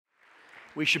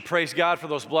We should praise God for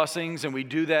those blessings, and we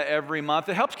do that every month.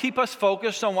 It helps keep us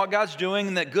focused on what God's doing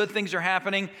and that good things are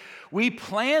happening. We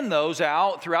plan those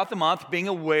out throughout the month, being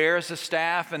aware as the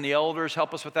staff and the elders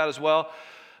help us with that as well.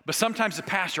 But sometimes the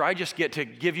pastor, I just get to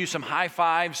give you some high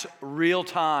fives real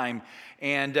time.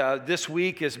 And this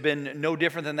week has been no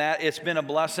different than that. It's been a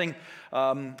blessing.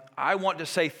 I want to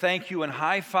say thank you and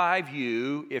high five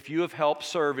you if you have helped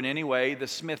serve in any way the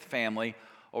Smith family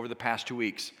over the past 2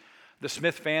 weeks. The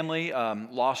Smith family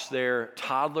lost their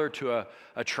toddler to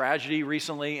a tragedy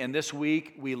recently, and this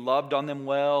week we loved on them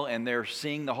well, and they're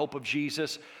seeing the hope of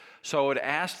Jesus. So I would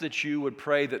ask that you would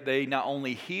pray that they not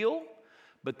only heal,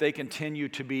 but they continue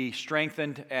to be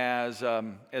strengthened as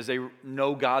they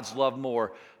know God's love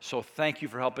more. So thank you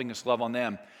for helping us love on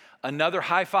them. Another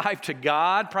high five to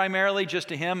God, primarily, just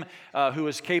to Him who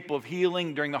is capable of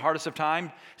healing during the hardest of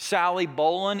time. Sally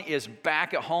Bolin is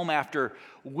back at home after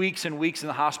weeks and weeks in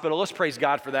the hospital. Let's praise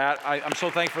God for that. I'm so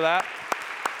thankful for that.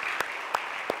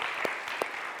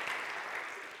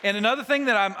 And another thing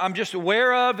that I'm just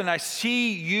aware of, and I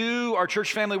see you, our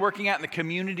church family, working out in the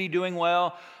community, doing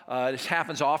well. This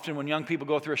happens often when young people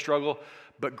go through a struggle.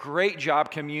 But great job,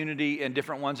 community, and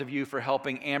different ones of you for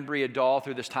helping Ambria Dahl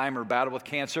through this time, her battle with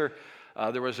cancer.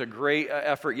 There was a great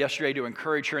effort yesterday to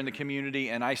encourage her in the community,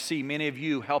 and I see many of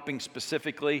you helping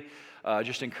specifically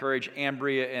just encourage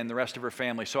Ambria and the rest of her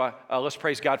family. So let's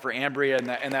praise God for Ambria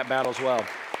and that battle as well.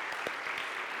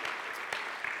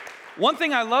 One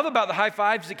thing I love about the high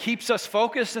fives is it keeps us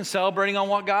focused and celebrating on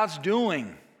what God's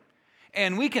doing.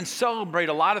 And we can celebrate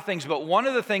a lot of things, but one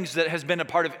of the things that has been a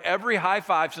part of every high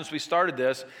five since we started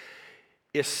this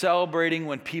is celebrating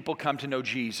when people come to know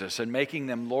Jesus and making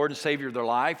them Lord and Savior of their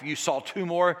life. You saw 2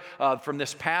 more from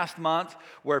this past month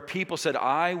where people said,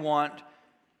 I want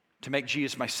to make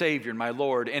Jesus my Savior and my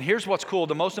Lord. And here's what's cool.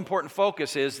 The most important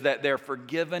focus is that they're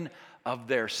forgiven of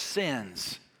their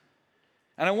sins.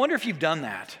 And I wonder if you've done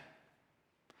that.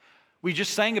 We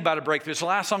just sang about a breakthrough. It's the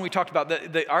last song we talked about.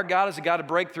 That our God is a God of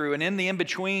breakthrough. And in the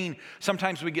in-between,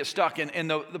 sometimes we get stuck. And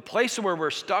the place where we're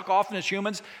stuck often as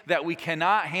humans that we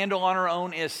cannot handle on our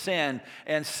own is sin.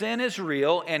 And sin is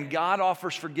real, and God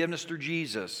offers forgiveness through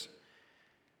Jesus.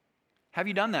 Have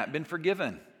you done that? Been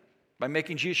forgiven by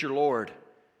making Jesus your Lord?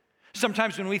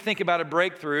 Sometimes when we think about a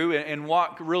breakthrough and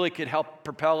what really could help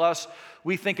propel us,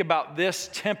 we think about this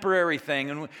temporary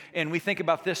thing, and we think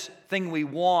about this thing we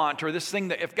want, or this thing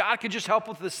that if God could just help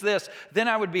with this, then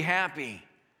I would be happy.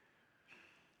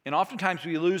 And oftentimes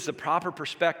we lose the proper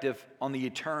perspective on the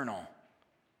eternal.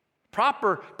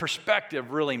 Proper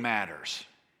perspective really matters.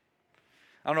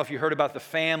 I don't know if you heard about the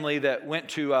family that went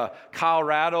to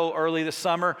Colorado early this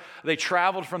summer. They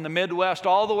traveled from the Midwest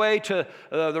all the way to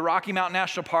the Rocky Mountain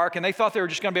National Park, and they thought they were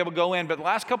just going to be able to go in. But the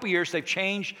last couple of years, they've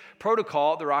changed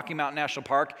protocol at the Rocky Mountain National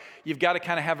Park. You've got to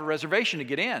kind of have a reservation to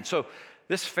get in. So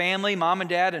this family, mom and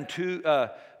dad, and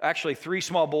 3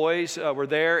 small boys were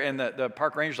there, and the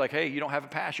park ranger's like, hey, you don't have a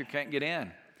pass, you can't get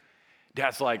in.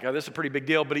 Dad's like, this is a pretty big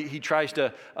deal, but he tries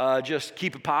to just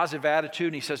keep a positive attitude,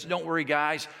 and he says, don't worry,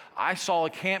 guys. I saw a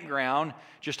campground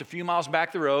just a few miles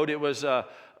back the road. It was a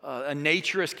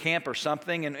naturist camp or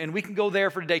something, and we can go there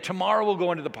for today. Tomorrow we'll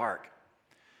go into the park.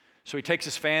 So he takes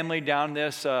his family down to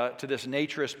this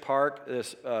naturist park,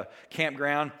 this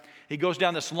campground. He goes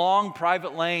down this long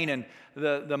private lane, and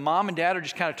the mom and dad are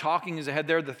just kind of talking as they head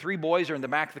there. The 3 boys are in the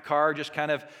back of the car just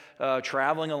kind of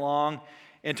traveling along.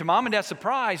 And to mom and dad's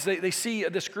surprise, they see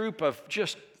this group of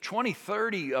just 20,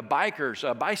 30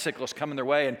 bikers, bicyclists coming their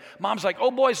way. And mom's like, oh,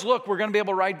 boys, look, we're going to be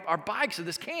able to ride our bikes at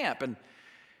this camp.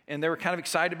 And they were kind of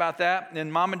excited about that. And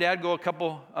then mom and dad go a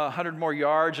couple 100 more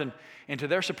yards. And to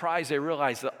their surprise, they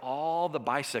realize that all the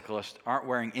bicyclists aren't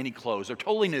wearing any clothes. They're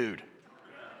totally nude.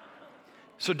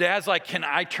 So dad's like, can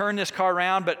I turn this car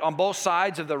around? But on both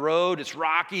sides of the road, it's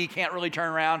rocky, can't really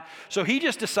turn around. So he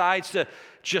just decides to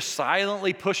just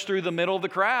silently push through the middle of the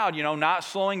crowd, not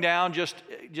slowing down, just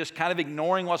kind of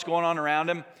ignoring what's going on around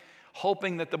him,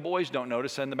 hoping that the boys don't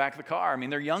notice in the back of the car. I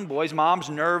mean, they're young boys. Mom's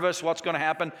nervous. What's going to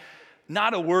happen?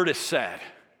 Not a word is said.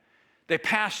 They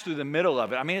pass through the middle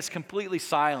of it. I mean, it's completely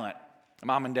silent.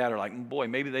 Mom and dad are like, boy,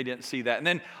 maybe they didn't see that. And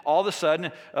then all of a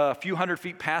sudden, a few hundred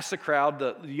feet past the crowd,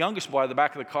 the youngest boy at the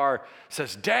back of the car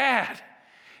says, Dad,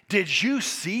 did you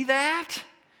see that?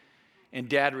 And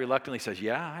dad reluctantly says,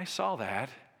 yeah, I saw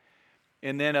that.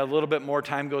 And then a little bit more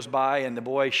time goes by, and the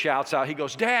boy shouts out, he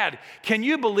goes, Dad, can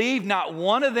you believe not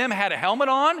one of them had a helmet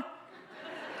on?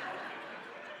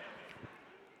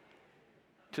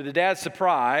 To the dad's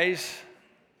surprise,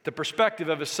 the perspective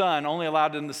of his son only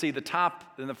allowed him to see the top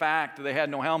and the fact that they had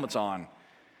no helmets on.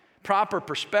 Proper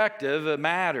perspective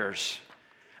matters.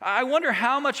 I wonder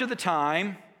how much of the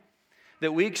time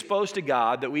that we expose to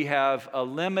God that we have a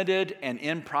limited and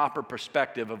improper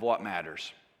perspective of what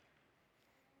matters.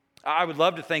 I would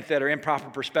love to think that our improper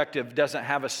perspective doesn't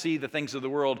have us see the things of the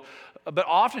world, but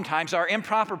oftentimes our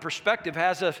improper perspective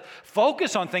has us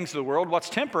focus on things of the world, what's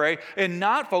temporary, and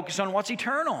not focus on what's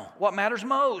eternal, what matters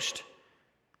most.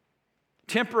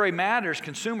 Temporary matters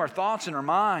consume our thoughts and our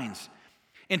minds.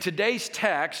 In today's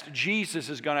text, Jesus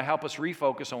is going to help us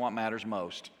refocus on what matters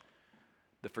most,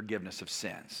 the forgiveness of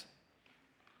sins.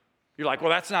 You're like,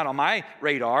 well, that's not on my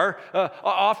radar.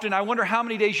 Often I wonder how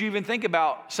many days you even think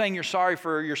about saying you're sorry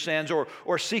for your sins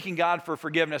or seeking God for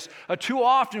forgiveness. Too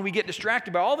often we get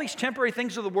distracted by all these temporary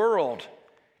things of the world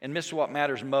and miss what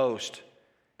matters most.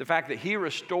 The fact that He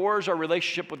restores our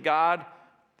relationship with God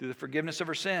through the forgiveness of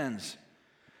our sins.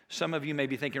 Some of you may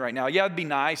be thinking right now, yeah, it'd be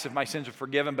nice if my sins were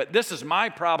forgiven, but this is my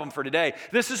problem for today.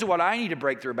 This is what I need to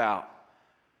break through about.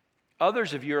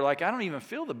 Others of you are like, I don't even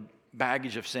feel the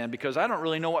baggage of sin because I don't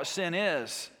really know what sin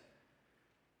is.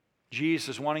 Jesus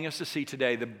is wanting us to see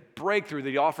today the breakthrough that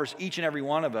He offers each and every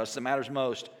one of us that matters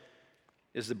most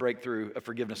is the breakthrough of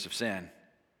forgiveness of sin.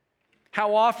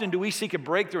 How often do we seek a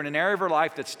breakthrough in an area of our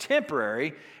life that's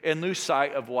temporary and lose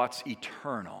sight of what's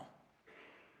eternal?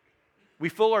 We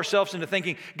fool ourselves into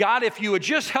thinking, God, if you would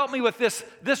just help me with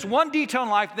this one detail in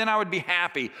life, then I would be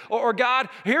happy. Or God,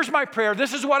 here's my prayer.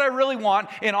 This is what I really want,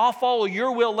 and I'll follow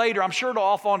your will later. I'm sure it'll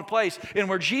all fall into place. And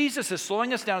where Jesus is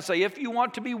slowing us down and say, if you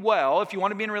want to be well, if you want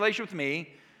to be in a relation with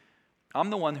me, I'm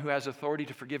the one who has authority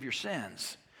to forgive your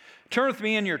sins. Turn with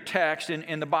me in your text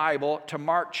in the Bible to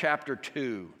Mark chapter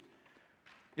 2.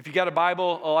 If you got a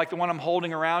Bible like the one I'm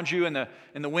holding around you in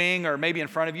the wing or maybe in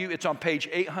front of you, it's on page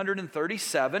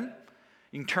 837.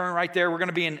 You can turn right there. We're going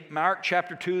to be in Mark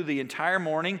chapter 2 the entire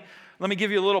morning. Let me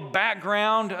give you a little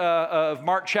background of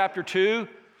Mark chapter 2.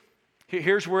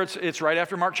 Here's where it's right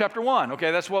after Mark chapter 1.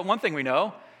 Okay, that's one thing we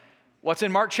know. What's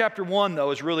in Mark chapter 1,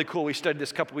 though, is really cool. We studied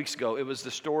this a couple weeks ago. It was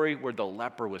the story where the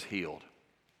leper was healed.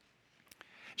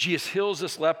 Jesus heals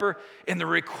this leper, and the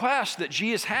request that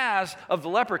Jesus has of the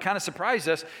leper kind of surprised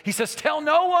us. He says, tell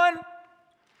no one.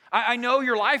 I know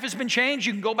your life has been changed.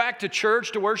 You can go back to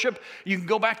church to worship. You can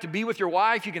go back to be with your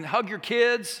wife. You can hug your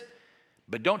kids.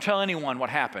 But don't tell anyone what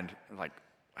happened. Like,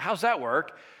 how's that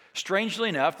work? Strangely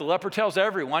enough, the leper tells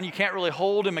everyone. You can't really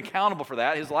hold him accountable for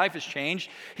that. His life has changed.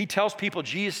 He tells people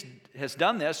Jesus has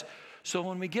done this. So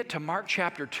when we get to Mark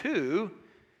chapter 2,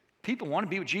 people want to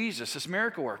be with Jesus, this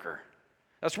miracle worker.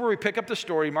 That's where we pick up the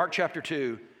story, Mark chapter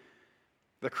 2.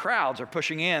 The crowds are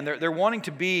pushing in. They're wanting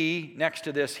to be next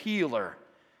to this healer.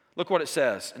 Look what it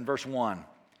says in verse 1.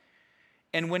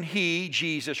 And when he,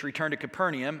 Jesus, returned to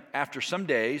Capernaum after some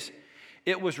days,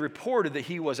 it was reported that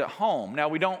he was at home. Now,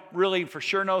 we don't really for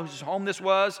sure know whose home this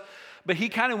was, but he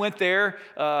kind of went there,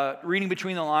 reading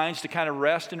between the lines, to kind of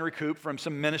rest and recoup from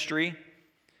some ministry.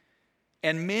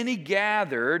 And many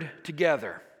gathered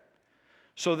together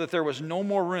so that there was no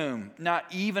more room, not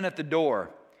even at the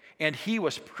door. And he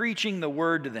was preaching the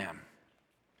word to them.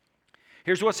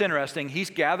 Here's what's interesting.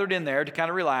 He's gathered in there to kind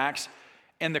of relax,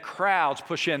 and the crowds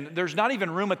push in. There's not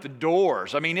even room at the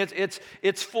doors. I mean,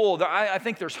 it's full. I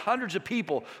think there's hundreds of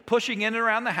people pushing in and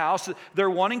around the house. They're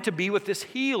wanting to be with this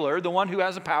healer, the one who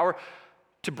has the power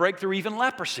to break through even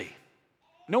leprosy.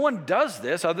 No one does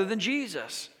this other than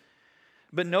Jesus.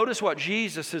 But notice what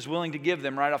Jesus is willing to give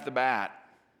them right off the bat.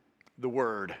 The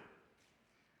word.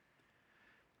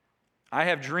 I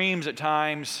have dreams at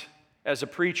times as a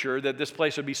preacher that this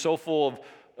place would be so full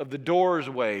of the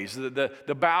doorways,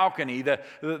 the balcony,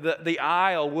 the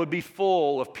aisle would be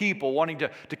full of people wanting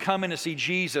to come in to see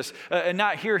Jesus and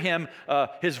not hear him,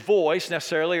 his voice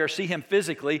necessarily, or see him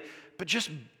physically, but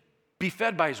just be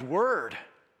fed by his word.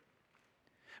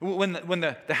 When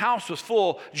the house was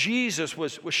full, Jesus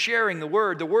was sharing the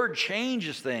word. The word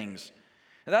changes things.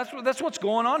 And that's what's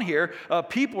going on here.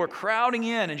 People are crowding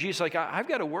in, and Jesus is like, I've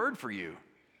got a word for you.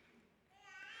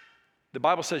 The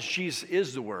Bible says Jesus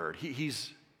is the Word.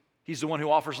 He's the one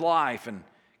who offers life and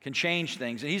can change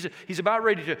things. And he's about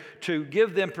ready to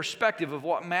give them perspective of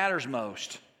what matters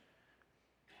most.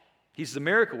 He's the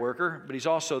miracle worker, but he's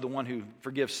also the one who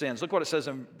forgives sins. Look what it says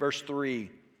in verse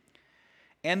 3.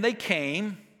 And they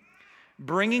came,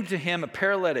 bringing to him a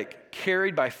paralytic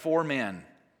carried by 4 men.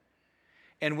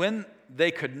 And when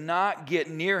they could not get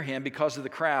near him because of the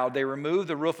crowd, they removed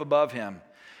the roof above him.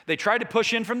 They tried to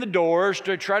push in from the doors,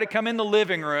 to try to come in the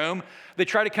living room. They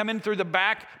tried to come in through the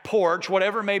back porch,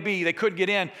 whatever it may be. They couldn't get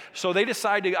in. So they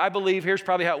decided, I believe, here's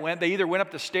probably how it went. They either went up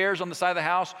the stairs on the side of the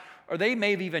house, or they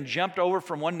may have even jumped over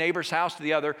from one neighbor's house to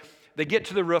the other. They get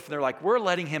to the roof, and they're like, we're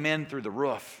letting him in through the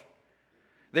roof.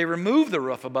 They remove the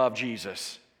roof above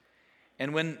Jesus.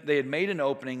 And when they had made an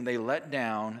opening, they let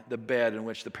down the bed in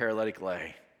which the paralytic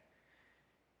lay.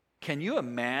 Can you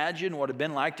imagine what it had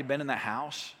been like to have been in that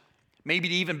house? Maybe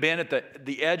to even been at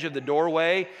the edge of the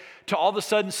doorway, to all of a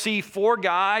sudden see 4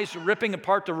 guys ripping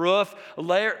apart the roof,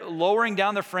 lowering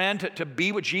down their friend to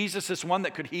be with Jesus, this one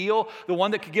that could heal, the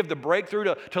one that could give the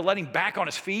breakthrough to let him back on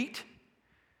his feet.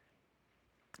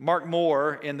 Mark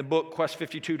Moore, in the book Quest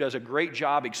 52, does a great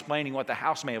job explaining what the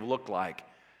house may have looked like.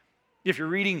 If you're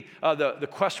reading the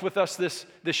Quest with us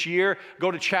this year, go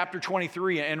to chapter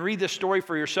 23 and read this story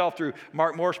for yourself through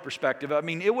Mark Moore's perspective. I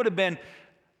mean, it would have been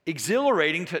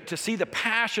exhilarating to see the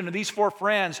passion of these 4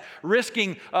 friends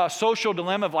risking a social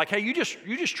dilemma of like, hey, you just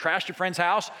trashed your friend's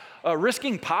house,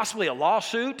 risking possibly a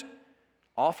lawsuit,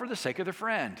 all for the sake of their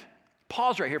friend.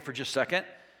 Pause right here for just a second.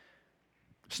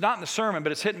 It's not in the sermon,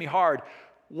 but it's hitting me hard.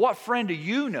 What friend do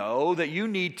you know that you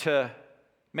need to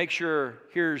make sure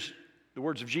hears the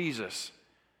words of Jesus,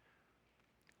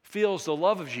 feels the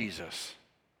love of Jesus?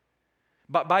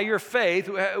 But by your faith,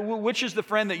 which is the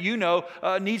friend that you know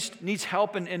needs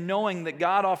help in knowing that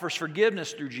God offers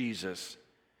forgiveness through Jesus?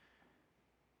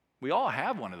 We all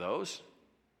have one of those,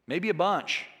 maybe a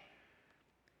bunch.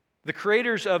 The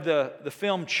creators of the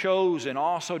film chose and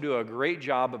also do a great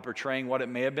job of portraying what it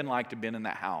may have been like to have been in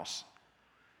that house,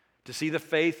 to see the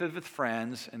faith of the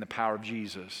friends and the power of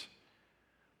Jesus.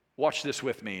 Watch this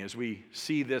with me as we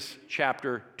see this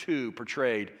chapter 2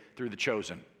 portrayed through The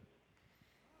Chosen.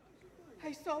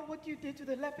 I saw what you did to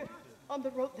the leper on the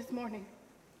road this morning.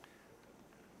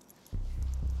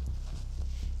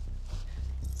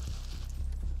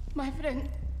 My friend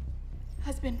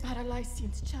has been paralyzed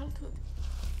since childhood.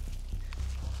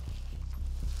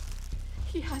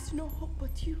 He has no hope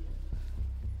but you.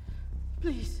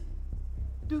 Please,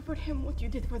 do for him what you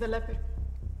did for the leper.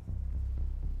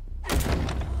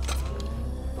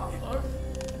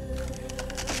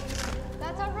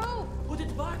 That's our rope. Put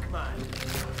it back, man.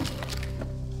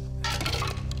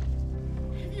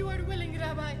 If you are willing,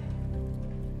 Rabbi,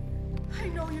 I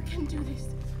know you can do this.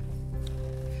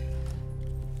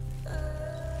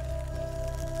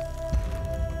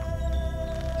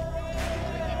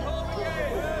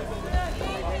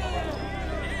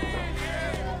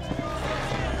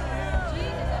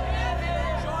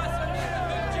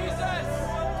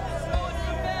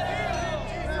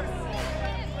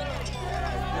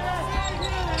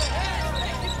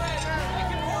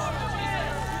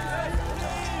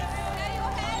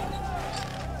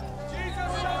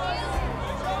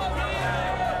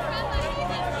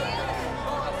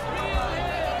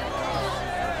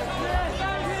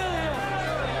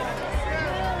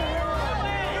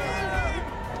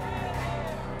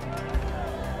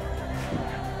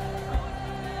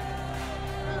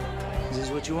 This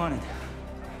is what you wanted.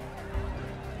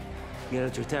 Get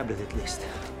out your tablet at least.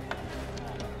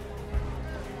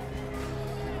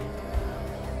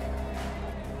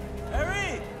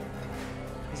 Harry!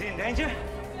 Is he in danger?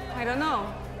 I don't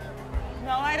know.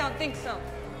 No, I don't think so.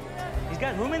 He's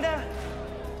got room in there?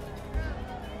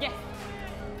 Yes.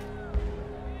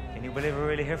 Can you believe we're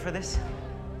really here for this?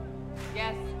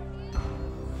 Yes.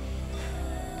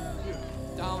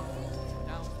 Down.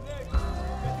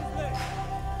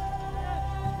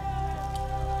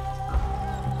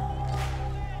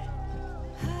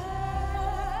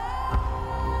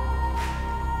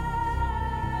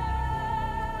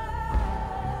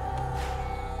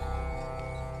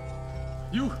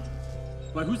 You?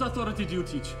 By whose authority do you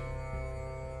teach?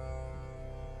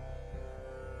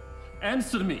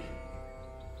 Answer me.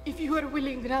 If you are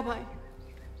willing, Rabbi,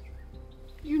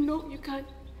 you know you can.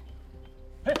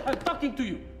 Hey, I'm talking to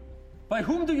you. By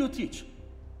whom do you teach?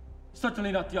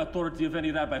 Certainly not the authority of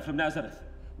any rabbi from Nazareth.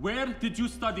 Where did you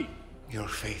study? Your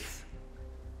faith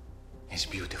is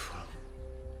beautiful.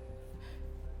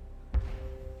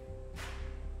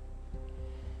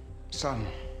 Son,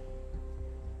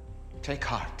 take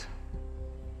heart.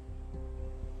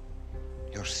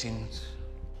 Your sins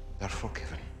are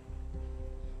forgiven.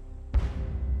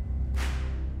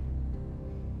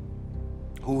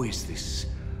 Who is this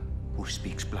who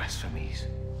speaks blasphemies?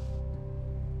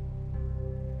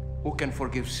 Who can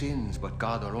forgive sins but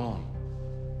God alone?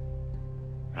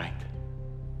 Right.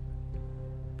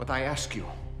 But I ask you,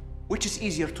 which is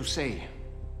easier to say?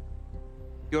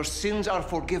 Your sins are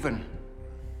forgiven,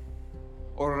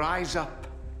 or rise up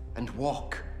and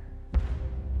walk?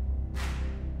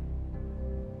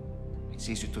 It's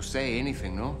easy to say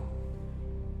anything, no?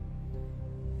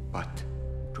 But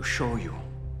to show you,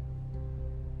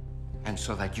 and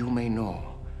so that you may know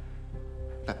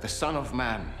that the Son of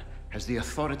Man has the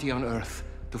authority on earth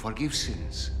to forgive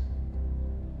sins.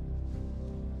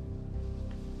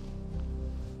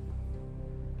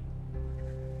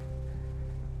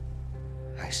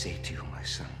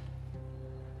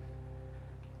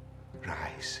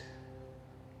 Rise.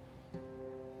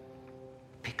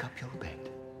 Pick up your bed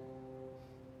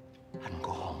and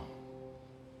go home.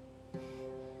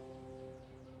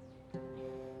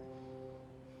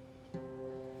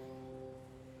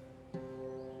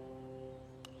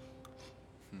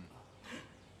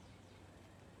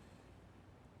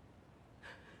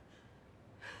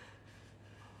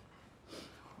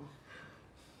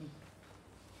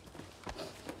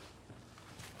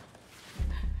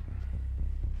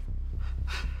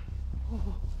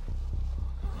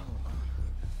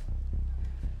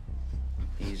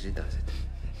 Easy does it.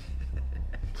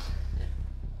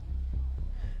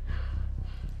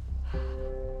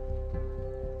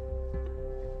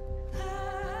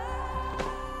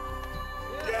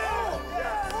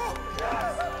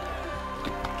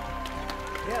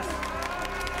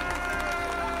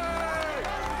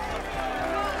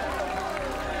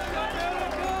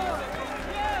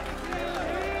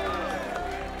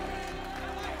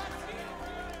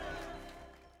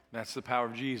 That's the power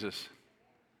of Jesus.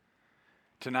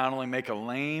 To not only make a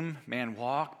lame man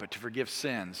walk, but to forgive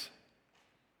sins.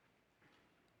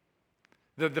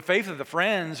 The faith of the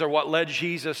friends are what led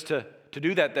Jesus to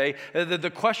do that day.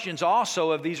 The questions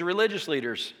also of these religious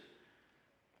leaders.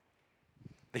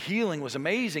 The healing was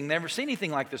amazing. Never seen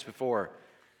anything like this before.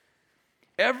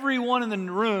 Everyone in the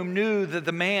room knew that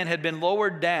the man had been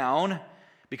lowered down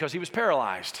because he was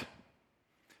paralyzed.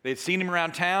 They had seen him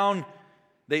around town.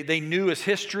 They knew his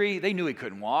history. They knew he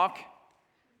couldn't walk.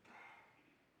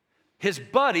 His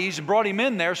buddies brought him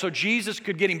in there so Jesus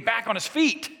could get him back on his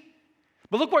feet.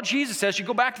 But look what Jesus says. You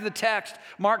go back to the text,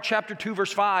 Mark chapter 2,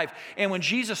 verse 5. And when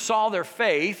Jesus saw their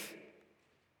faith,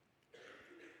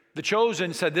 the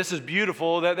chosen said, this is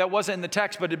beautiful. That wasn't in the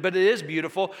text, but it is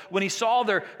beautiful. When he saw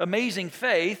their amazing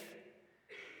faith,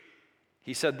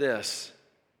 he said this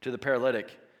to the paralytic,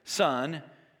 son,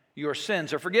 your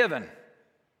sins are forgiven.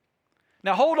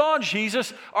 Now hold on,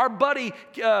 Jesus. Our buddy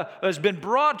has been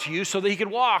brought to you so that he could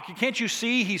walk. Can't you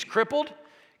see he's crippled?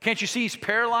 Can't you see he's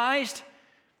paralyzed?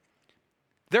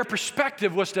 Their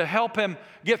perspective was to help him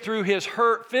get through his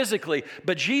hurt physically.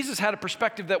 But Jesus had a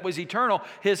perspective that was eternal.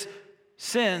 His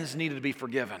sins needed to be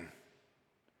forgiven.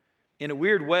 In a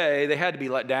weird way, they had to be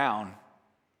let down.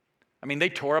 I mean, they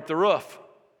tore up the roof.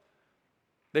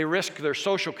 They risked their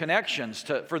social connections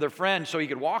for their friend so he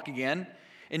could walk again.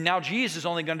 And now Jesus is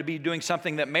only going to be doing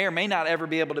something that may or may not ever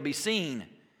be able to be seen.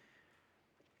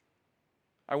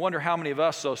 I wonder how many of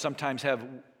us, though, sometimes have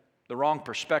the wrong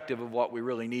perspective of what we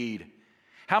really need.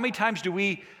 How many times do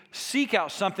we seek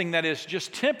out something that is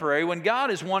just temporary when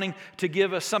God is wanting to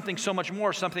give us something so much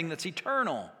more, something that's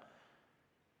eternal?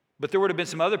 But there would have been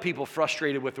some other people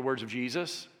frustrated with the words of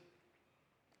Jesus.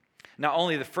 Not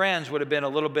only the friends would have been a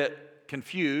little bit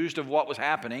confused of what was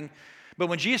happening, but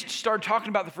when Jesus started talking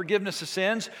about the forgiveness of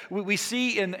sins, we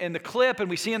see in the clip and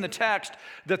we see in the text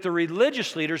that the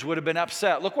religious leaders would have been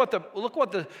upset. Look what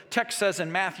the text says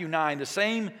in Matthew 9, the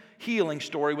same healing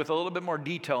story with a little bit more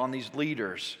detail on these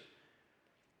leaders.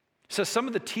 It says, some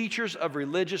of the teachers of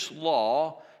religious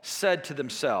law said to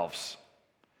themselves.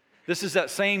 This is that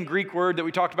same Greek word that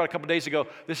we talked about a couple days ago.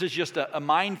 This is just a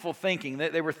mindful thinking.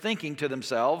 They were thinking to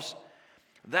themselves,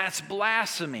 that's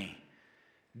blasphemy.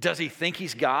 Does he think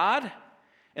he's God?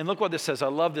 And look what this says. I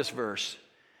love this verse.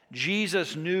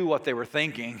 Jesus knew what they were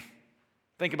thinking.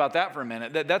 Think about that for a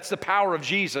minute. That's the power of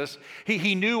Jesus.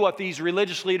 He knew what these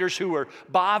religious leaders who were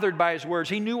bothered by his words,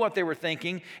 he knew what they were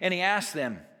thinking, and he asked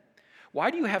them, why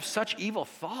do you have such evil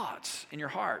thoughts in your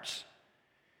hearts?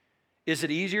 Is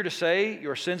it easier to say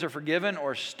your sins are forgiven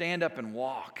or stand up and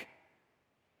walk?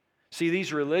 See,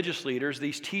 these religious leaders,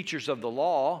 these teachers of the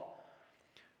law,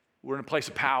 were in a place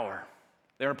of power.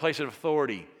 They were in a place of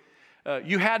authority.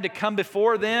 You had to come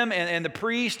before them and the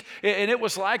priest, and it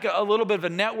was like a little bit of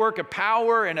a network of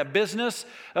power and a business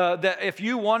that if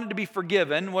you wanted to be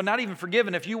forgiven, well, not even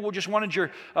forgiven, if you just wanted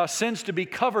your sins to be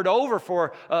covered over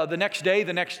for the next day,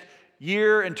 the next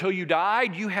year until you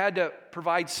died, you had to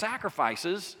provide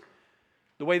sacrifices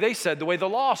the way they said, the way the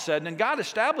law said. And God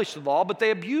established the law, but they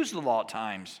abused the law at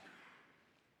times.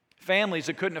 Families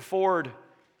that couldn't afford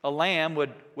a lamb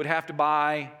would have to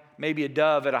buy maybe a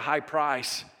dove at a high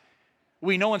price.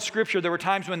 We know in Scripture there were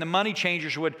times when the money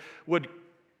changers would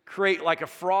create like a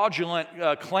fraudulent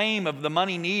claim of the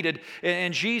money needed.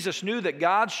 And Jesus knew that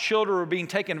God's children were being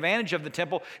taken advantage of the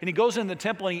temple. And he goes in the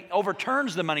temple and he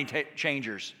overturns the money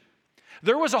changers.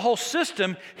 There was a whole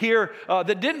system here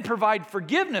that didn't provide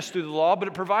forgiveness through the law, but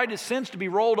it provided sins to be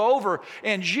rolled over.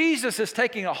 And Jesus is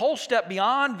taking a whole step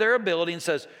beyond their ability and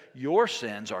says, your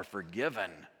sins are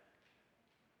forgiven.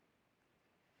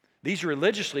 These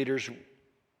religious leaders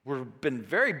were been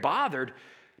very bothered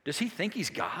Does he think he's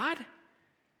God?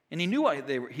 And he knew what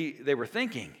they were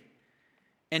thinking.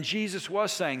 And Jesus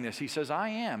was saying this. He says, I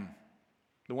am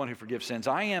the one who forgives sins.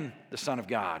 I am the Son of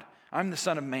God. I'm the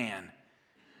Son of Man.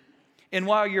 And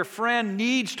while your friend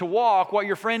needs to walk, what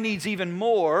your friend needs even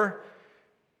more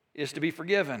is to be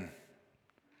forgiven.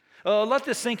 Let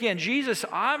this sink in. Jesus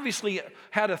obviously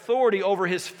had authority over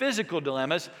his physical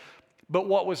dilemmas, but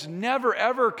what was never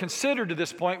ever considered to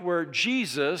this point where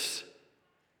Jesus,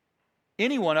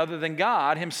 anyone other than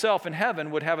God himself in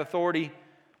heaven, would have authority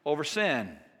over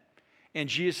sin. And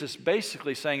Jesus is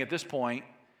basically saying at this point,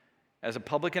 as a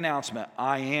public announcement,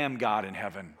 I am God in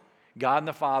heaven. God and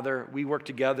the Father, we work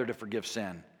together to forgive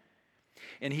sin.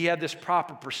 And he had this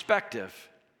proper perspective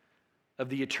of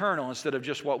the eternal instead of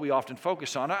just what we often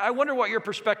focus on. I wonder what your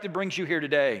perspective brings you here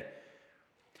today.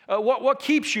 What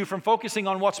keeps you from focusing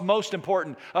on what's most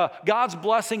important? God's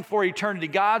blessing for eternity,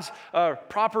 God's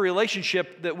proper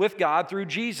relationship with God through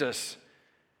Jesus.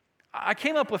 I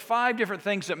came up with 5 different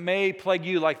things that may plague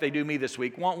you like they do me this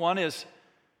week. One is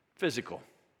physical.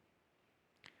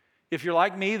 If you're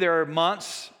like me, there are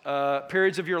months,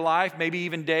 periods of your life, maybe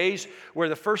even days, where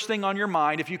the first thing on your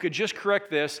mind, if you could just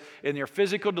correct this in your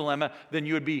physical dilemma, then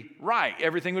you would be right.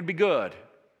 Everything would be good.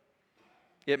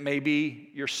 It may be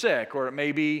you're sick, or it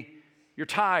may be you're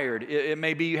tired. It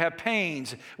may be you have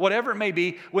pains. Whatever it may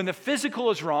be, when the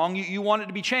physical is wrong, you want it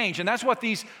to be changed. And that's what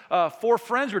these 4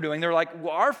 friends were doing. They're like,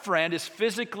 well, our friend is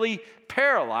physically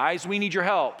paralyzed. We need your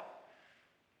help.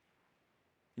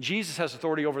 Jesus has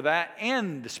authority over that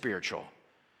and the spiritual.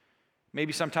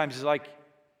 Maybe sometimes it's like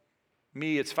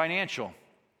me, it's financial.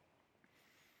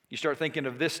 You start thinking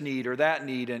of this need or that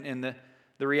need, and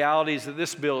the realities that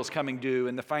this bill is coming due,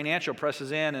 and the financial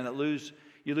presses in, and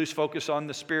you lose focus on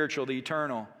the spiritual, the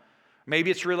eternal. Maybe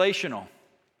it's relational.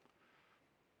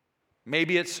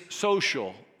 Maybe it's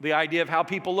social, the idea of how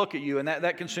people look at you, and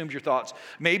that consumes your thoughts.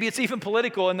 Maybe it's even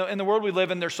political. In the world we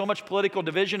live in, there's so much political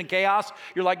division and chaos.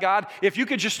 You're like, God, if you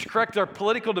could just correct our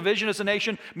political division as a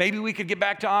nation, maybe we could get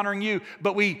back to honoring you.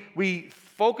 But we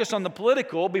focus on the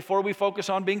political before we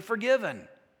focus on being forgiven.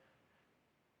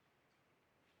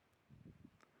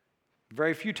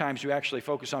 Very few times do we actually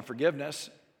focus on forgiveness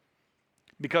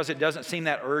because it doesn't seem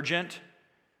that urgent.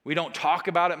 We don't talk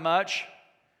about it much.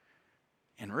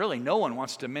 And really, no one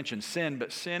wants to mention sin,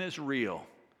 but sin is real.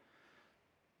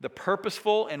 The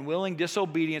purposeful and willing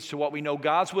disobedience to what we know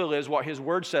God's will is, what his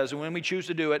word says, and when we choose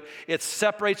to do it, it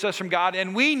separates us from God,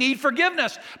 and we need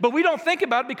forgiveness. But we don't think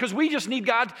about it because we just need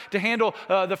God to handle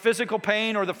the physical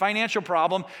pain or the financial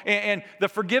problem, and the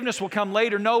forgiveness will come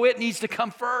later. No, it needs to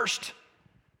come first.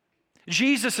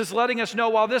 Jesus is letting us know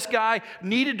while this guy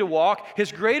needed to walk,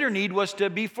 his greater need was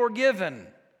to be forgiven.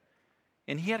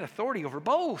 And he had authority over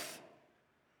both.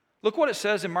 Look what it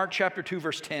says in Mark chapter 2,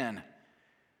 verse 10.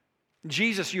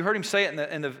 Jesus, you heard him say it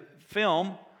in the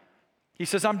film. He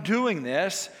says, I'm doing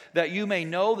this that you may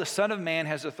know the Son of Man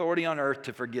has authority on earth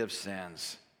to forgive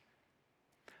sins.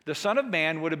 The Son of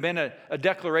Man would have been a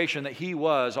declaration that he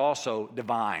was also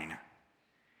divine.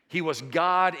 He was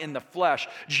God in the flesh.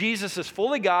 Jesus is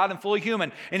fully God and fully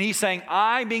human. And he's saying,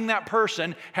 I, being that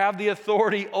person, have the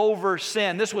authority over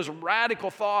sin. This was radical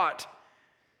thought.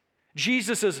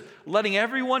 Jesus is letting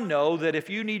everyone know that if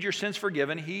you need your sins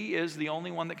forgiven, he is the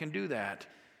only one that can do that.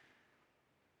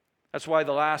 That's why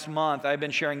the last month I've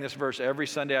been sharing this verse every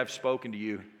Sunday I've spoken to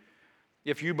you.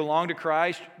 If you belong to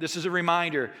Christ, this is a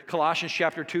reminder. Colossians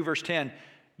chapter 2, verse 10,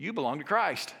 you belong to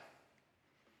Christ.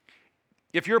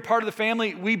 If you're a part of the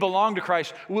family, we belong to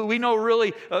Christ. We no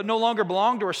longer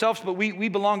belong to ourselves, but we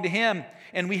belong to him,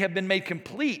 and we have been made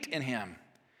complete in him.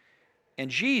 And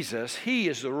Jesus, he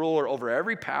is the ruler over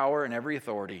every power and every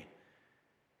authority,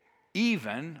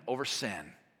 even over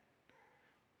sin.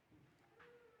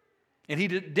 And he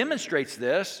demonstrates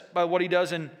this by what he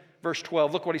does in verse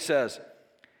 12. Look what he says.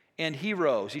 And he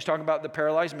rose. He's talking about the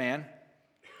paralyzed man.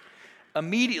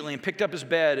 Immediately and picked up his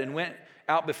bed and went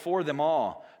out before them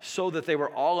all, so that they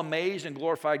were all amazed and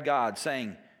glorified God,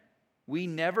 saying, we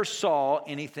never saw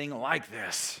anything like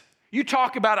this. You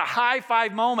talk about a high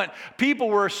five moment. People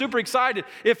were super excited.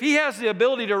 If he has the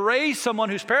ability to raise someone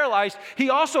who's paralyzed, he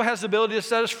also has the ability to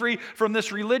set us free from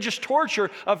this religious torture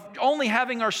of only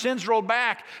having our sins rolled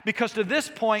back. Because to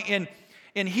this point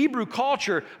in Hebrew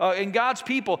culture, in God's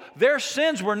people, their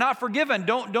sins were not forgiven.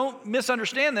 Don't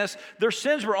misunderstand this. Their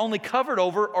sins were only covered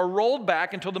over or rolled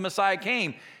back until the Messiah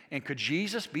came. And could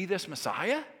Jesus be this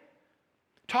Messiah?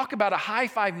 Talk about a high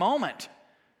five moment.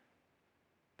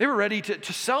 They were ready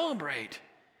to celebrate.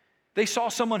 They saw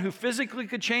someone who physically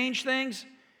could change things.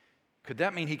 Could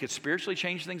that mean he could spiritually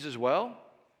change things as well?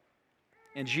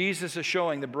 And Jesus is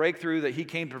showing the breakthrough that he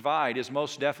came to provide is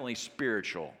most definitely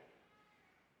spiritual.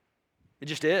 It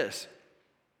just is.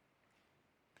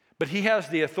 But he has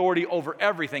the authority over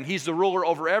everything. He's the ruler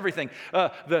over everything.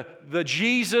 The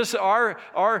Jesus,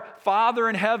 our Father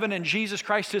in heaven, and Jesus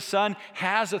Christ, his Son,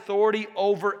 has authority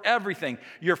over everything.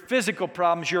 Your physical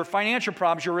problems, your financial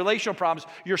problems, your relational problems,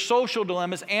 your social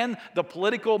dilemmas, and the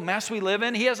political mess we live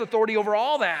in. He has authority over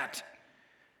all that.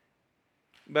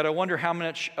 But I wonder how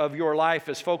much of your life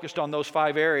is focused on those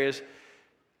 5 areas,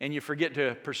 and you forget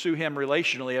to pursue him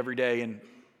relationally every day and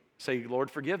say,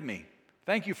 Lord, forgive me.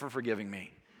 Thank you for forgiving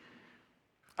me.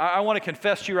 I want to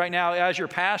confess to you right now, as your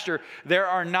pastor, there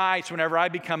are nights whenever I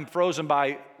become frozen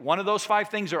by one of those 5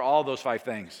 things or all those 5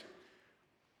 things.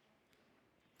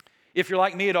 If you're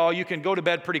like me at all, you can go to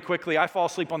bed pretty quickly. I fall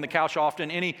asleep on the couch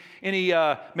often. Any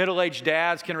middle-aged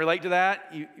dads can relate to that.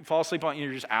 You fall asleep on,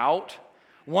 you're just out.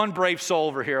 One brave soul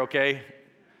over here, okay?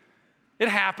 It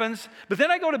happens. But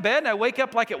then I go to bed and I wake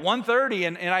up like at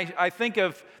 1:30 and I think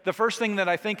of, the first thing that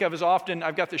I think of is often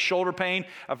I've got this shoulder pain.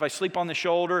 If I sleep on the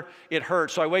shoulder, it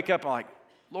hurts. So I wake up and I'm like,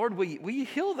 Lord, will you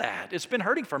heal that? It's been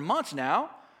hurting for months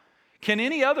now. Can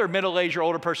any other middle-aged or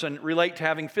older person relate to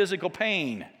having physical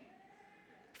pain?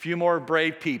 A few more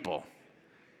brave people.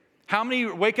 How many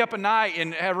wake up at night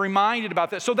and have reminded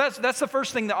about that? So that's the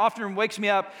first thing that often wakes me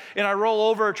up, and I roll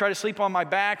over, try to sleep on my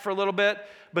back for a little bit,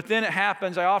 but then it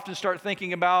happens. I often start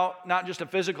thinking about not just a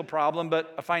physical problem,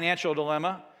 but a financial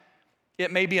dilemma.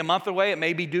 It may be a month away, it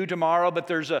may be due tomorrow, but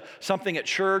there's something at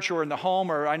church or in the home,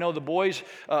 or I know the boys,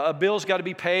 a bill's got to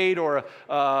be paid, or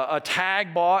a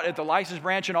tag bought at the license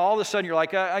branch, and all of a sudden you're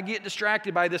like, I get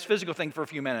distracted by this physical thing for a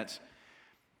few minutes.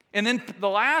 And then the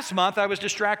last month, I was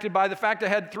distracted by the fact I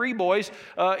had 3 boys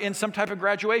in some type of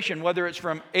graduation, whether it's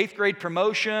from 8th grade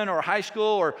promotion or high school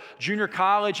or junior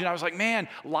college. And I was like, man,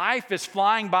 life is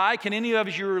flying by. Can any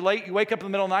of you relate? You wake up in the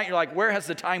middle of the night, you're like, where has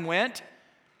the time went?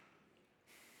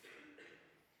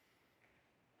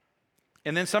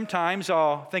 And then sometimes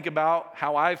I'll think about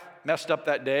how I've messed up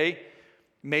that day,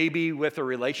 maybe with a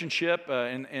relationship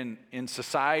in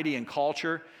society and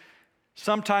culture.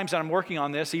 Sometimes I'm working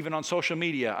on this, even on social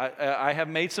media. I have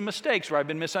made some mistakes where I've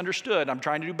been misunderstood. I'm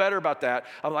trying to do better about that.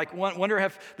 I'm like, wonder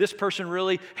if this person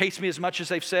really hates me as much as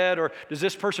they've said, or does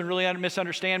this person really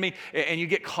misunderstand me? And you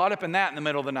get caught up in that in the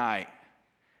middle of the night.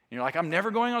 And you're like, I'm never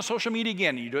going on social media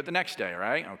again. And you do it the next day,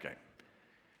 right? Okay.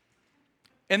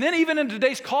 And then even in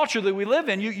today's culture that we live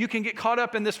in, you can get caught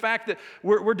up in this fact that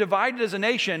we're divided as a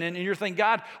nation, and you're thinking,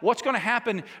 God, what's going to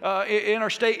happen in our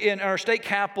state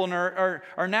capital and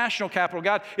our national capital?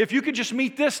 God, if you could just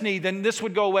meet this need, then this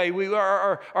would go away.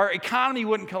 Our economy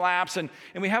wouldn't collapse, and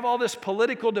we have all this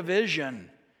political division.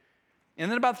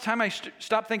 And then about the time I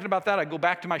stop thinking about that, I go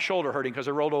back to my shoulder hurting because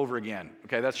I rolled over again.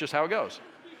 Okay, that's just how it goes.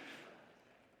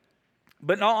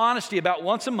 But in all honesty, about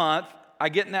once a month, I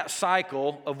get in that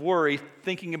cycle of worry,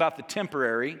 thinking about the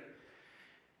temporary,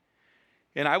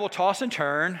 and I will toss and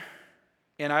turn,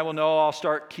 and I will know I'll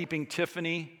start keeping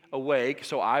Tiffany awake,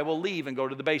 so I will leave and go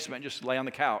to the basement and just lay on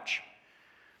the couch.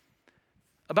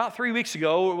 About 3 weeks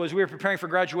ago, we were preparing for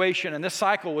graduation, and this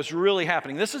cycle was really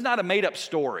happening. This is not a made-up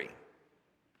story.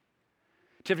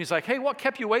 Tiffany's like, hey, what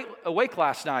kept you awake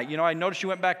last night? You know, I noticed you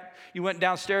went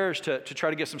downstairs to try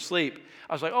to get some sleep.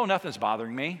 I was like, oh, nothing's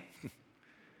bothering me.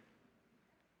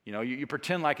 You know, you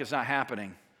pretend like it's not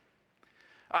happening.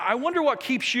 I wonder what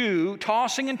keeps you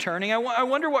tossing and turning. I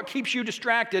wonder what keeps you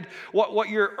distracted, what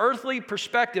your earthly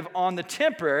perspective on the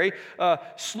temporary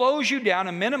slows you down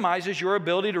and minimizes your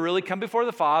ability to really come before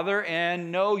the Father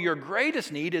and know your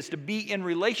greatest need is to be in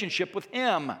relationship with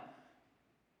Him.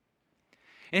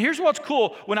 And here's what's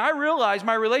cool. When I realize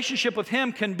my relationship with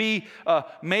Him can be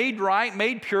made right,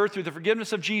 made pure through the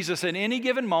forgiveness of Jesus in any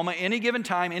given moment, any given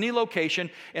time, any location,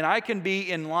 and I can be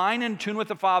in line and tune with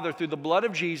the Father through the blood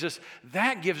of Jesus,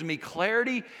 that gives me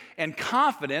clarity and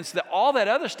confidence that all that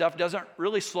other stuff doesn't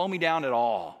really slow me down at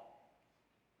all.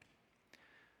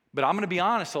 But I'm going to be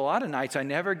honest, a lot of nights I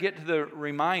never get to the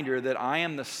reminder that I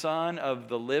am the Son of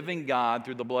the living God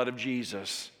through the blood of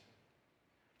Jesus.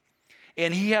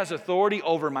 And He has authority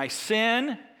over my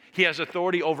sin. He has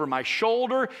authority over my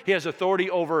shoulder. He has authority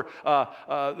over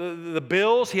the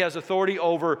bills. He has authority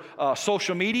over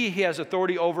social media. He has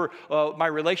authority over my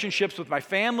relationships with my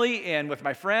family and with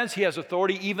my friends. He has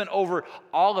authority even over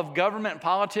all of government and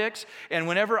politics. And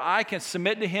whenever I can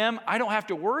submit to Him, I don't have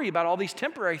to worry about all these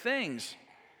temporary things.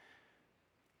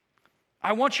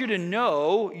 I want you to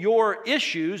know your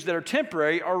issues that are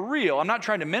temporary are real. I'm not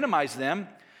trying to minimize them.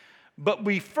 But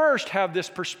we first have this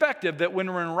perspective that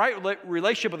when we're in right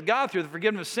relationship with God through the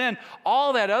forgiveness of sin,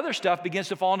 all that other stuff begins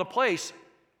to fall into place.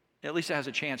 At least it has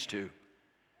a chance to.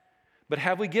 But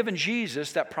have we given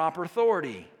Jesus that proper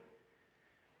authority?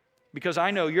 Because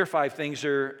I know your 5 things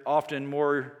are often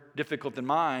more difficult than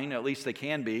mine, at least they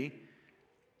can be.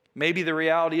 Maybe the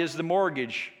reality is the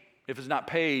mortgage, if it's not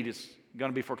paid, it's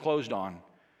going to be foreclosed on.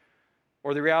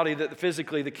 Or the reality that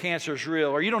physically the cancer is real,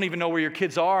 or you don't even know where your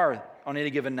kids are on any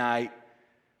given night.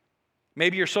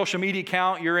 Maybe your social media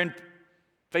account, you're in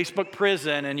Facebook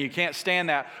prison and you can't stand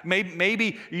that.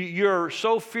 Maybe you're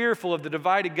so fearful of the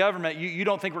divided government, you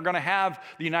don't think we're going to have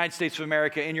the United States of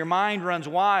America, and your mind runs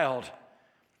wild.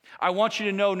 I want you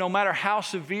to know, no matter how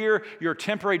severe your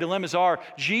temporary dilemmas are,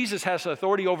 Jesus has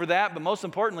authority over that, but most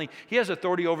importantly, He has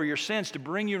authority over your sins to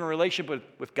bring you in a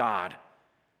relationship with God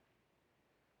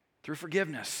through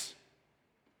forgiveness.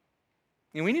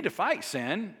 And we need to fight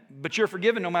sin, but you're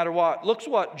forgiven no matter what. Look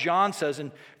what John says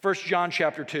in 1 John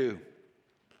chapter 2.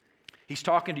 He's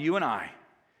talking to you and I.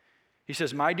 He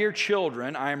says, "My dear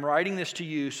children, I am writing this to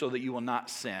you so that you will not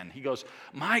sin." He goes,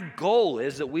 my goal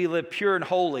is that we live pure and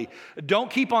holy.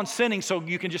 Don't keep on sinning so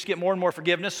you can just get more and more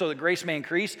forgiveness so that grace may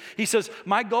increase. He says,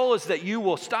 my goal is that you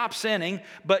will stop sinning,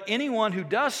 but anyone who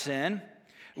does sin,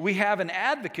 we have an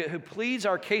advocate who pleads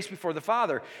our case before the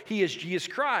Father. He is Jesus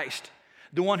Christ,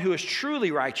 the one who is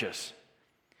truly righteous.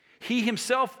 He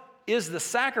Himself is the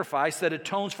sacrifice that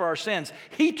atones for our sins.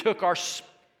 He took our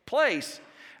place.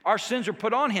 Our sins are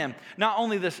put on Him. Not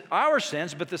only our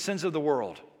sins, but the sins of the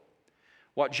world.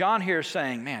 What John here is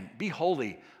saying, man, be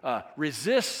holy.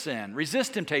 Resist sin.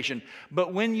 Resist temptation.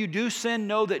 But when you do sin,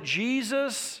 know that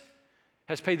Jesus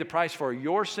has paid the price for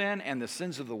your sin and the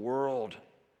sins of the world.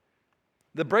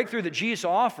 The breakthrough that Jesus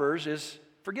offers is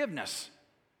forgiveness.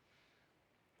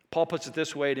 Paul puts it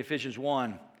this way in Ephesians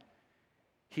 1.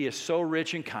 He is so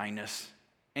rich in kindness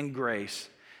and grace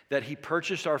that He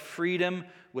purchased our freedom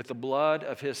with the blood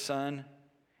of His Son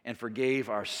and forgave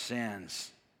our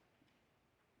sins.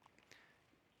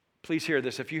 Please hear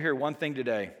this. If you hear one thing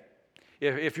today,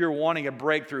 if you're wanting a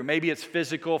breakthrough, maybe it's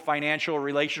physical, financial,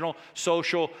 relational,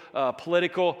 social,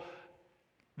 political,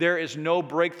 there is no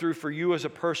breakthrough for you as a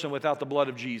person without the blood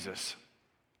of Jesus.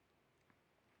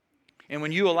 And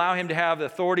when you allow Him to have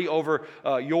authority over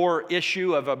your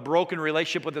issue of a broken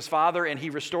relationship with His Father and He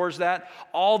restores that,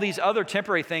 all these other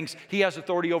temporary things He has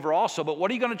authority over also. But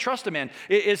what are you going to trust Him in?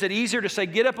 Is it easier to say,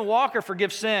 get up and walk, or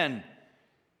forgive sin?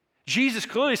 Jesus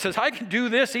clearly says, I can do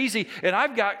this easy and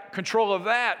I've got control of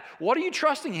that. What are you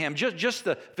trusting Him? Just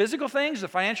the physical things, the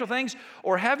financial things?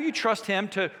 Or have you trust Him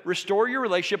to restore your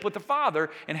relationship with the Father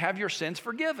and have your sins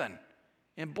forgiven?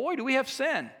 And boy, do we have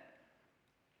sin.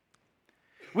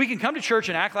 We can come to church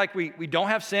and act like we don't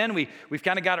have sin. We've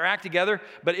kind of got our act together.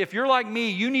 But if you're like me,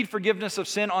 you need forgiveness of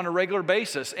sin on a regular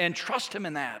basis, and trust Him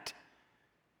in that.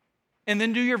 And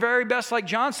then do your very best, like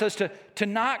John says, to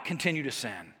not continue to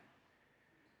sin.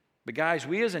 But guys,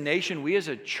 we as a nation, we as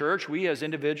a church, we as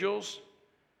individuals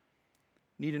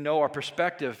need to know our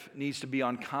perspective needs to be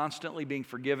on constantly being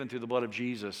forgiven through the blood of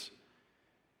Jesus,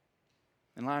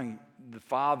 and allowing the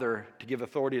Father to give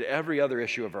authority to every other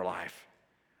issue of our life.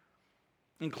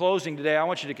 In closing today, I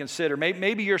want you to consider,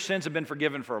 maybe your sins have been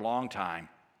forgiven for a long time.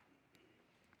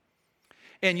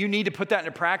 And you need to put that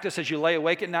into practice as you lay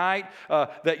awake at night,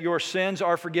 that your sins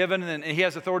are forgiven and He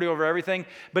has authority over everything.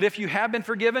 But if you have been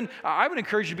forgiven, I would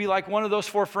encourage you to be like one of those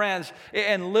 4 friends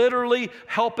and literally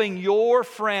helping your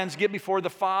friends get before the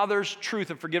Father's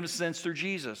truth and forgiveness of sins through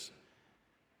Jesus.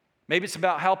 Maybe it's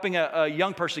about helping a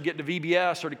young person get to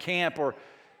VBS or to camp, or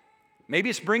maybe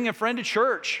it's bringing a friend to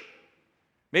church.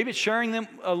 Maybe it's sharing them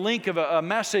a link of a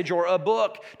message or a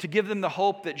book to give them the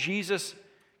hope that Jesus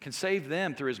can save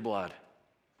them through His blood,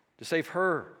 to save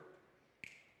her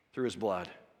through His blood.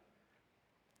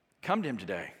 Come to Him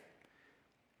today.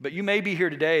 But you may be here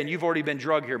today and you've already been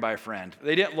drugged here by a friend.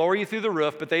 They didn't lower you through the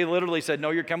roof, but they literally said,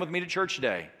 no, you're coming with me to church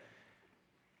today.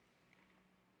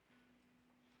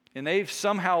 And they've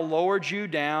somehow lowered you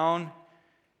down,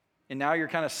 and now you're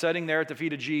kind of sitting there at the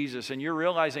feet of Jesus, and you're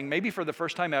realizing, maybe for the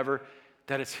first time ever,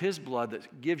 that it's His blood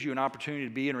that gives you an opportunity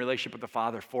to be in relationship with the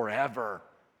Father forever.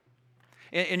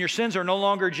 And your sins are no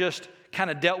longer just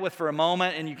kind of dealt with for a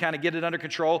moment and you kind of get it under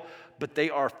control, but they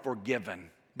are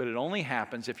forgiven. But it only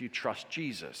happens if you trust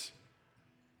Jesus.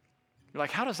 You're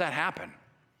like, how does that happen?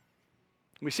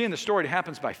 We see in the story it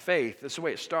happens by faith. That's the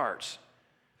way it starts.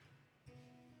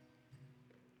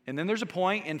 And then there's a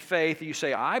point in faith that you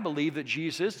say, I believe that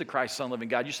Jesus is the Christ, Son of the living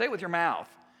God. You say it with your mouth.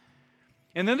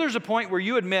 And then there's a point where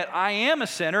you admit, I am a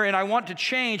sinner and I want to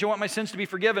change. I want my sins to be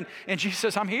forgiven. And Jesus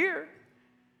says, I'm here.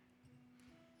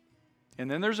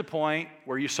 And then there's a point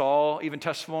where you saw even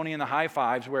testimony in the high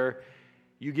fives where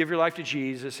you give your life to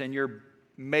Jesus and you're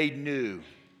made new.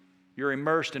 You're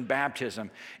immersed in baptism.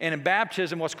 And in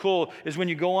baptism, what's cool is when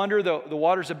you go under the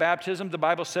waters of baptism, the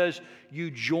Bible says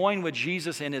you join with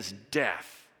Jesus in his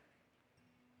death.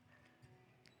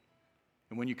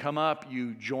 And when you come up,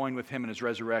 you join with him in his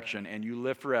resurrection, and you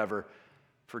live forever,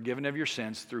 forgiven of your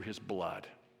sins through his blood.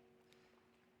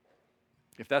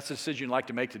 If that's the decision you'd like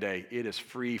to make today, it is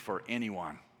free for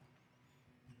anyone,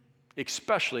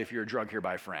 especially if you're a drug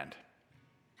hereby friend.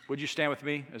 Would you stand with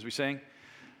me as we sing?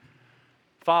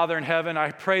 Father in heaven, I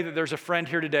pray that there's a friend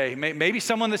here today, maybe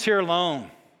someone that's here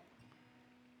alone,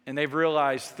 and they've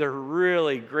realized their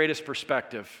really greatest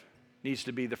perspective needs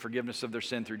to be the forgiveness of their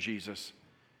sin through Jesus.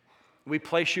 We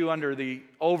place you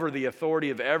over the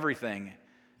authority of everything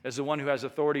as the one who has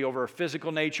authority over our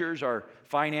physical natures, our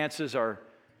finances, our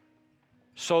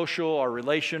social, our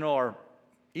relational, our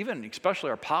even especially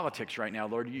our politics right now,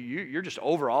 Lord. You're just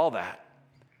over all that.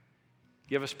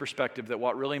 Give us perspective that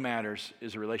what really matters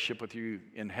is a relationship with you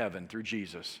in heaven through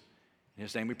Jesus. In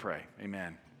his name we pray.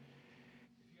 Amen.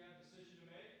 If you have a decision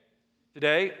to make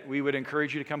today, we would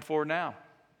encourage you to come forward now.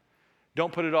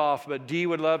 Don't put it off, but Dee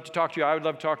would love to talk to you. I would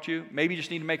love to talk to you. Maybe you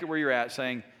just need to make it where you're at,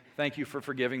 saying, thank you for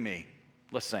forgiving me.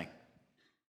 Let's sing.